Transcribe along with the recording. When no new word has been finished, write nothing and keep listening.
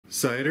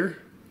Cider,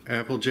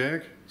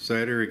 Applejack,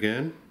 cider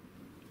again.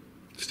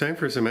 It's time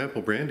for some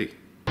apple brandy.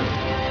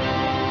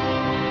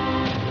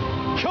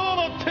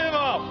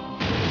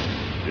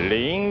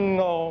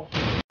 Lingo.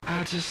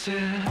 I just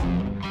said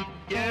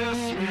yes,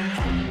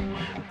 man,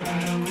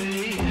 right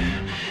away.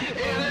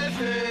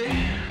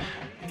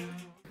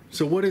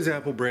 So what is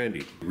apple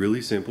brandy?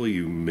 Really simple.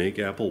 You make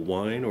apple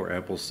wine or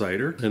apple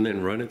cider and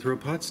then run it through a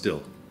pot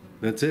still.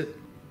 That's it.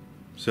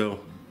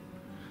 So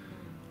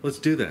let's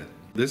do that.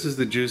 This is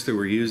the juice that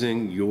we're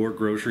using. Your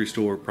grocery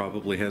store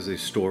probably has a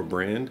store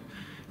brand.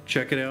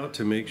 Check it out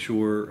to make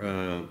sure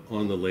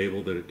on the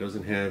label that it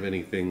doesn't have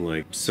anything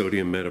like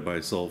sodium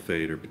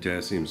metabisulfate or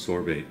potassium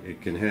sorbate.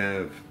 It can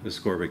have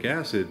ascorbic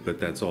acid,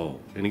 but that's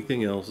all.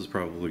 Anything else is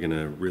probably going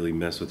to really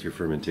mess with your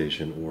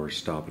fermentation or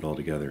stop it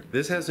altogether.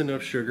 This has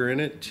enough sugar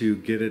in it to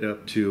get it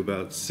up to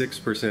about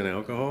 6%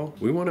 alcohol.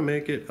 We want to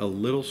make it a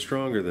little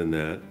stronger than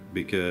that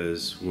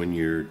because when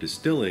you're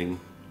distilling,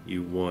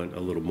 you want a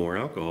little more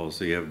alcohol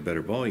so you have a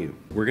better volume.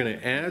 We're going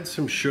to add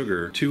some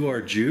sugar to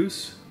our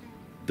juice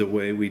the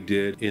way we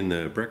did in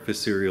the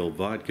breakfast cereal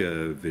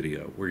vodka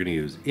video. We're going to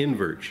use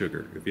invert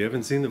sugar. If you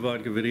haven't seen the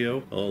vodka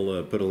video,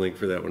 I'll put a link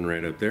for that one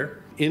right up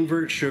there.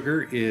 Invert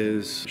sugar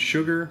is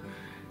sugar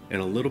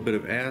and a little bit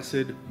of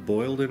acid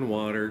boiled in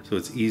water so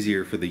it's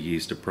easier for the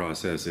yeast to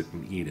process it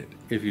and eat it.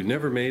 If you've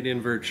never made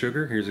invert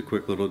sugar, here's a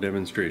quick little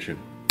demonstration.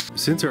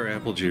 Since our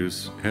apple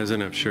juice has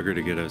enough sugar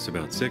to get us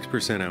about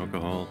 6%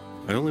 alcohol,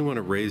 I only want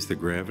to raise the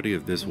gravity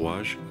of this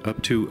wash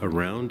up to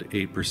around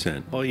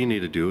 8%. All you need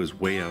to do is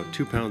weigh out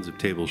 2 pounds of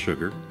table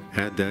sugar,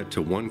 add that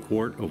to 1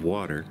 quart of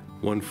water,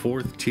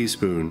 1/4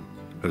 teaspoon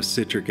of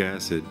citric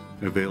acid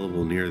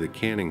available near the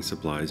canning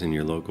supplies in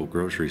your local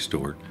grocery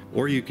store,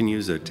 or you can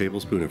use a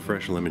tablespoon of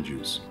fresh lemon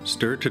juice.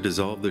 Stir to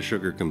dissolve the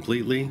sugar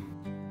completely,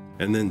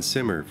 and then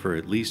simmer for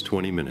at least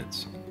 20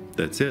 minutes.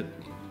 That's it.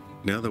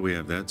 Now that we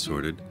have that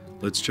sorted,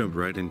 let's jump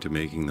right into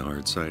making the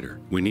hard cider.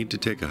 We need to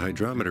take a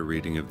hydrometer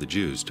reading of the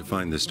juice to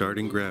find the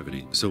starting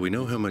gravity so we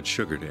know how much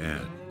sugar to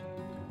add.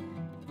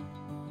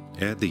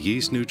 Add the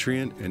yeast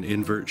nutrient and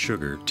invert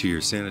sugar to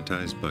your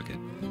sanitized bucket.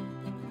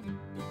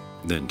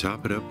 Then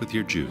top it up with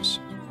your juice.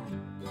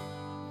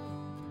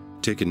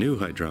 Take a new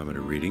hydrometer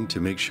reading to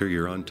make sure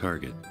you're on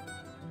target.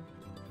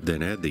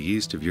 Then add the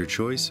yeast of your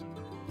choice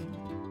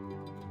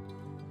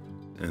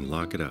and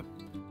lock it up.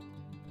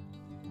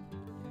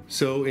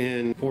 So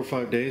in 4 or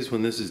 5 days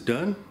when this is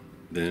done,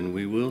 then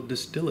we will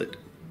distill it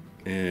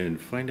and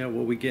find out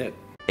what we get.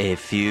 A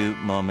few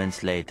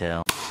moments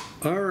later.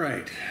 All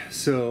right,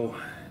 so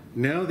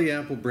now the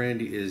apple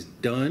brandy is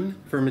done.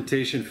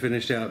 Fermentation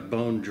finished out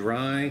bone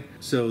dry.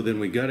 So then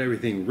we got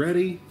everything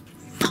ready.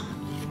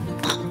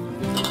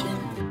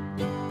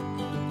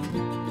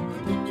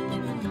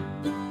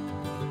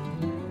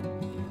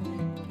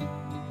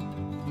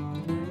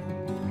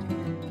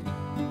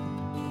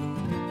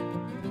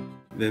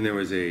 Then there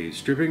was a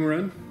stripping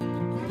run,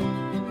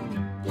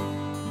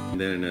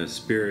 then a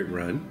spirit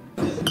run.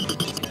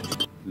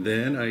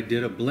 Then I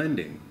did a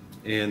blending,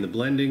 and the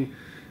blending,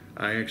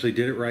 I actually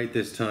did it right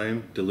this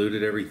time,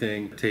 diluted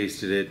everything,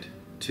 tasted it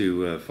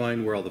to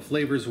find where all the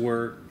flavors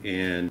were,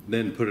 and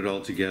then put it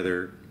all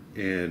together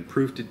and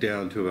proofed it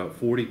down to about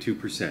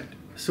 42%.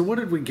 So what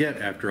did we get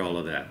after all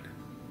of that?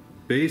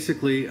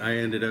 Basically, I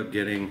ended up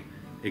getting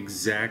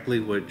exactly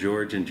what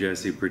George and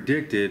Jesse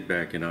predicted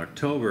back in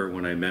October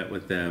when I met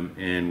with them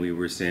and we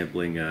were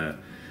sampling a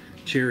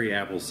cherry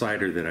apple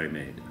cider that I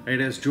made. I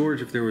had asked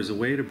George if there was a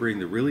way to bring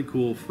the really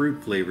cool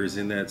fruit flavors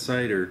in that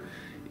cider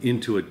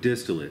into a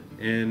distillate,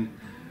 and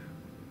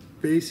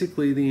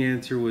basically the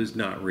answer was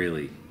not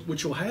really.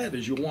 What you'll have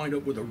is you'll wind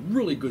up with a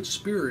really good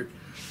spirit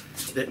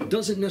that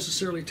doesn't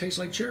necessarily taste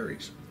like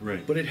cherries.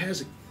 Right. But it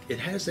has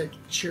that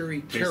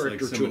cherry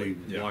character to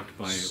it. Walked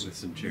by it with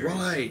some cherries.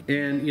 Right.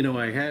 And you know,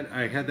 I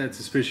had that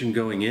suspicion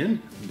going in,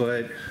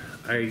 but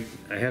I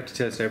have to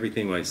test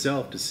everything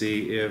myself to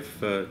see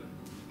if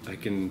I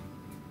can,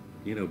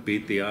 you know,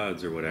 beat the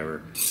odds or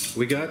whatever.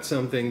 We got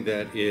something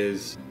that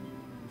is,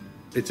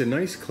 it's a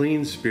nice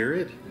clean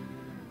spirit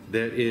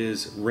that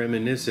is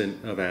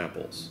reminiscent of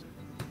apples.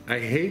 I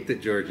hate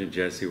that George and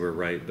Jesse were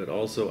right, but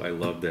also I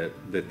love that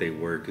they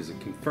were, because it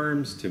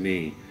confirms to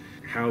me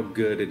how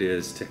good it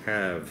is to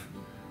have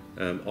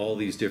all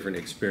these different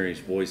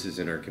experienced voices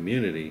in our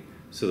community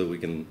so that we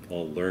can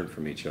all learn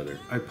from each other.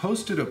 I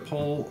posted a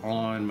poll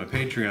on my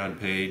Patreon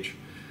page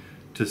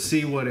to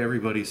see what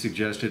everybody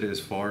suggested as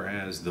far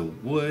as the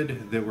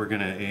wood that we're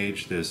gonna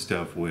age this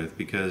stuff with,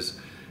 because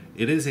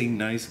it is a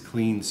nice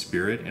clean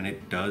spirit and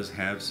it does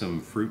have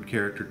some fruit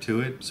character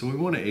to it. So we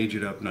want to age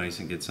it up nice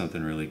and get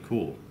something really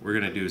cool. We're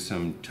going to do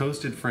some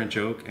toasted French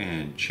oak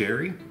and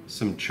cherry,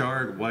 some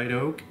charred white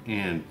oak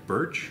and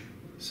birch,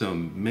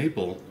 some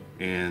maple,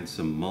 and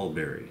some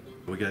mulberry.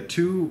 We got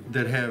 2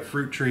 that have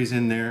fruit trees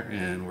in there,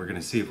 and we're going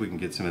to see if we can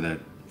get some of that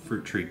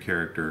fruit tree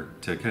character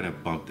to kind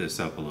of bump this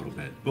up a little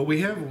bit. But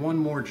we have one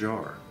more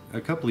jar. A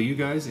couple of you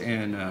guys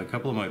and a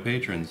couple of my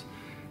patrons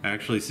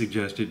actually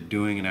suggested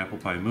doing an apple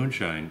pie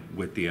moonshine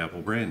with the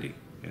apple brandy.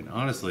 And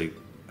honestly,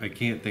 I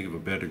can't think of a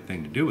better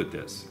thing to do with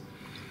this.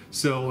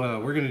 So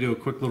we're gonna do a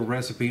quick little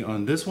recipe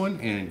on this one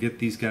and get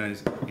these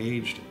guys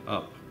aged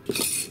up.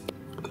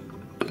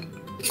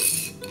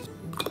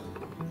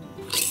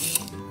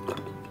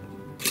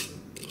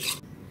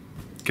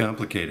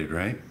 Complicated,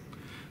 right?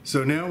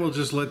 So now we'll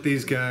just let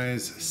these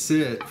guys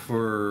sit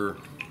for,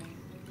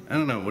 I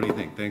don't know, what do you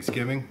think,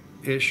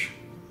 Thanksgiving-ish?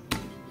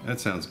 That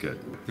sounds good.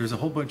 There's a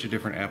whole bunch of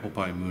different apple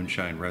pie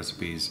moonshine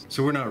recipes,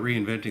 so we're not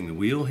reinventing the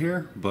wheel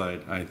here,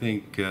 but I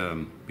think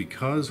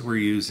because we're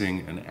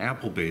using an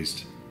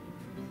apple-based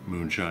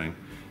moonshine,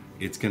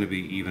 it's gonna be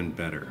even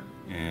better,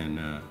 and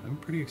I'm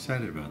pretty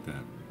excited about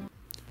that.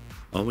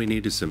 All we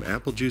need is some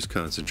apple juice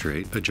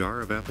concentrate, a jar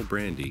of apple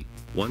brandy,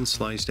 1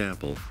 sliced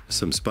apple,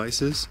 some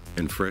spices,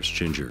 and fresh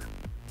ginger.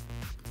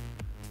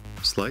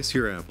 Slice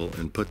your apple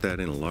and put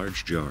that in a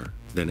large jar,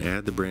 then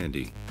add the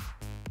brandy.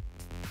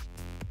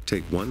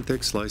 Take 1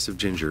 thick slice of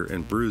ginger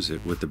and bruise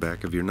it with the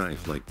back of your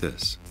knife like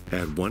this.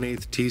 Add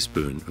 1/8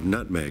 teaspoon of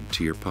nutmeg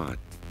to your pot.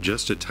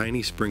 Just a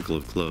tiny sprinkle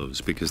of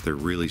cloves because they're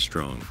really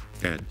strong.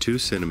 Add 2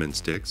 cinnamon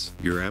sticks,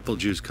 your apple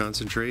juice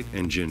concentrate,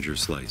 and ginger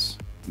slice.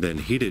 Then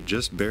heat it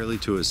just barely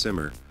to a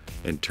simmer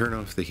and turn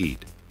off the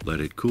heat. Let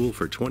it cool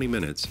for 20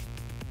 minutes,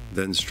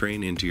 then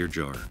strain into your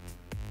jar.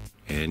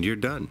 And you're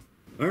done.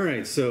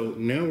 Alright, so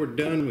now we're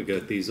done. We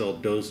got these all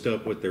dosed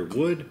up with their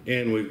wood,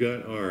 and we've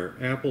got our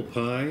apple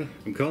pie.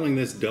 I'm calling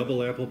this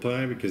double apple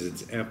pie because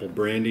it's apple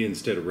brandy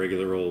instead of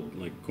regular old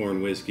like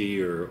corn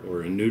whiskey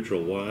or a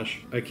neutral wash.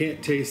 I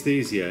can't taste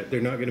these yet. They're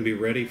not going to be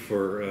ready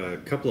for a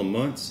couple of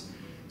months,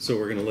 so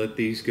we're going to let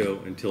these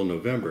go until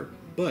November.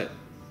 But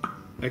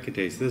I can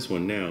taste this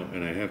one now,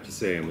 and I have to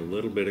say I'm a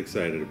little bit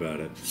excited about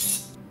it.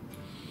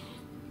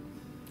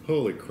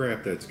 Holy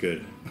crap, that's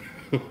good.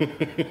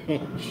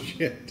 Oh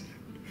shit.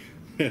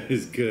 That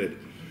is good.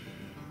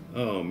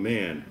 Oh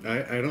man,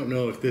 I don't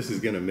know if this is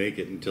gonna make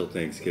it until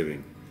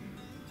Thanksgiving.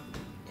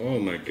 Oh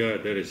my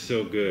god, that is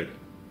so good.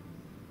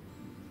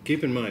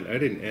 Keep in mind, I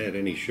didn't add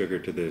any sugar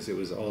to this. It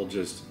was all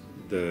just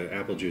the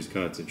apple juice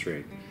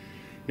concentrate.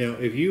 Now,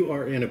 if you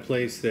are in a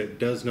place that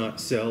does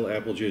not sell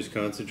apple juice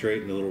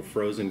concentrate in the little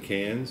frozen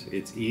cans,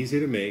 it's easy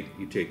to make.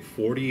 You take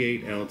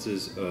 48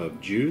 ounces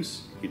of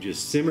juice. You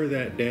just simmer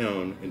that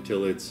down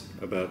until it's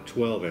about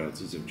 12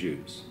 ounces of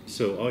juice.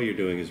 So all you're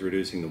doing is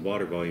reducing the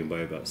water volume by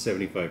about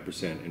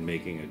 75% and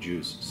making a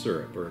juice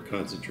syrup or a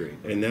concentrate.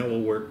 And that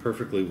will work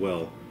perfectly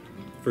well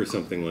for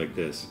something like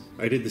this.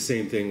 I did the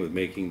same thing with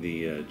making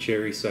the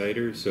cherry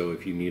cider, so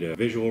if you need a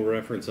visual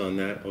reference on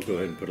that, I'll go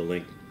ahead and put a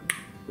link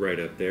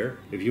right up there.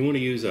 If you want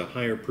to use a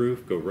higher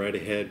proof, go right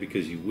ahead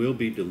because you will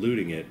be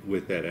diluting it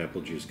with that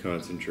apple juice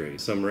concentrate.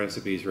 Some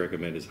recipes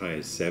recommend as high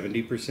as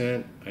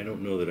 70%. I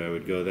don't know that I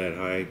would go that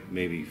high,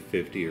 maybe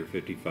 50 or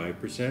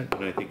 55%,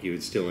 and I think you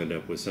would still end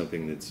up with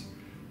something that's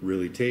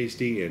really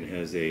tasty and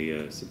has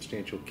a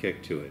substantial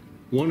kick to it.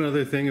 One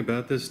other thing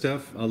about this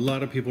stuff, a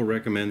lot of people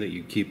recommend that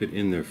you keep it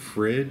in the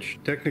fridge.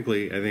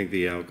 Technically, I think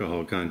the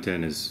alcohol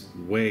content is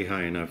way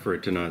high enough for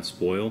it to not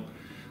spoil.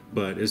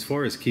 But as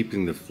far as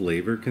keeping the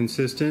flavor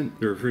consistent,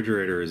 the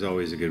refrigerator is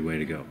always a good way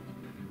to go.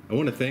 I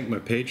want to thank my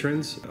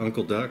patrons.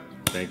 Uncle Duck,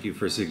 thank you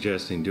for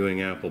suggesting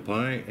doing apple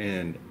pie,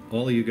 and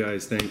all of you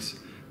guys, thanks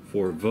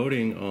for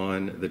voting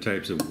on the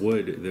types of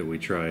wood that we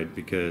tried,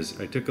 because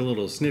I took a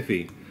little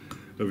sniffy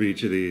of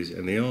each of these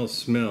and they all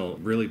smell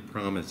really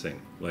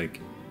promising, like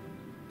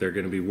they're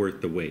going to be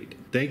worth the wait.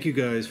 Thank you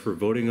guys for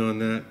voting on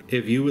that.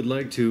 If you would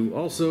like to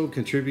also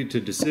contribute to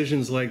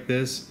decisions like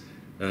this,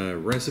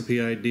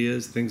 recipe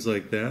ideas, things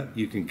like that,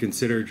 you can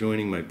consider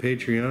joining my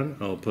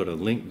Patreon. I'll put a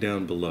link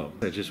down below.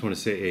 I just want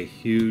to say a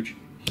huge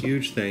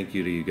thank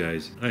you to you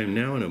guys. I am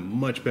now in a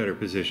much better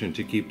position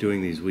to keep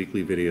doing these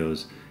weekly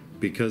videos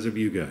because of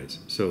you guys.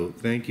 So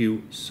thank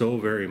you so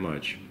very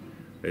much.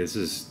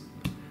 It's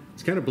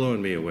kind of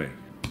blowing me away.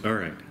 All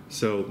right,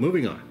 so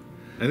moving on.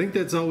 I think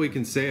that's all we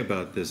can say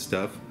about this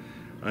stuff.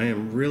 I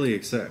am really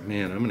excited.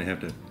 Man, I'm gonna have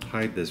to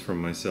hide this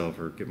from myself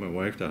or get my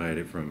wife to hide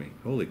it from me.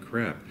 Holy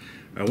crap.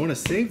 I want to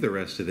save the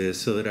rest of this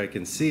so that I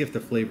can see if the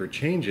flavor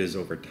changes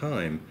over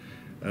time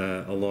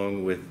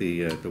along with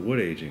the wood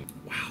aging.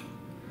 Wow.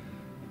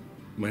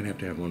 Might have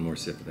to have one more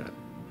sip of that.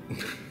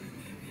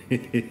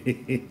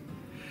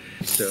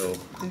 So,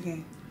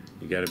 okay.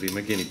 You got to be my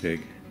guinea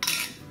pig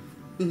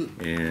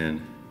and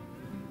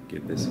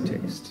give this a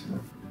taste.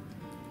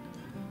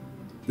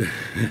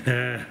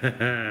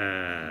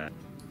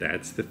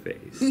 That's the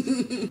face.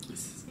 This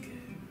is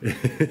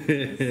good.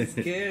 This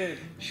is good.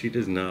 She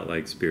does not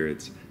like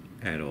spirits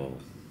at all.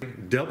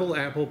 Double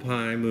apple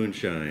pie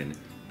moonshine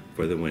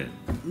for the win.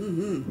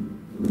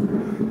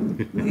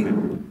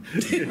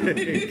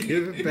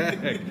 Give it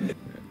back.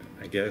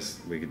 I guess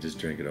we could just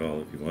drink it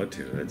all if you want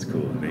to. That's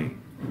cool with me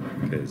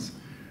because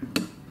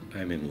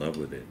I'm in love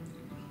with it.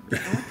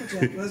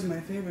 Applejack was my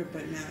favorite,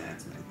 but now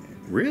that's my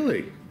favorite.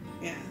 Really?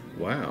 Yeah.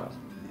 Wow.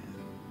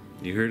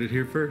 Yeah. You heard it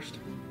here first.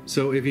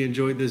 So if you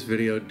enjoyed this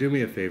video, do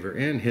me a favor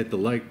and hit the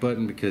like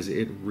button because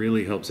it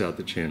really helps out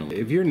the channel.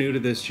 If you're new to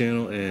this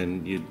channel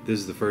and this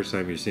is the first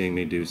time you're seeing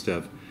me do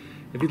stuff,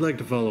 If you'd like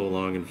to follow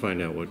along and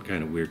find out what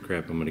kind of weird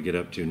crap I'm going to get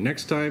up to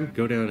next time,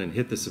 go down and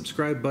hit the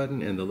subscribe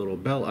button and the little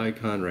bell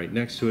icon right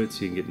next to it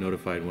so you can get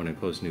notified when I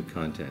post new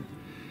content.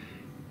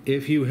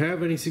 If you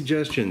have any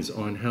suggestions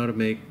on how to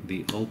make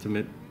the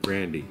ultimate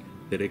brandy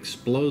that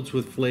explodes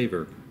with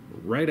flavor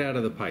right out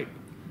of the pipe,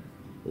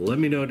 let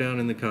me know down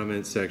in the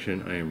comments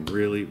section. I am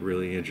really,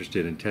 really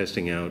interested in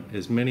testing out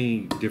as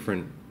many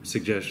different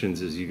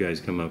suggestions as you guys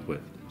come up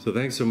with. So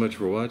thanks so much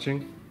for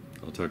watching.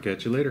 I'll talk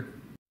at you later.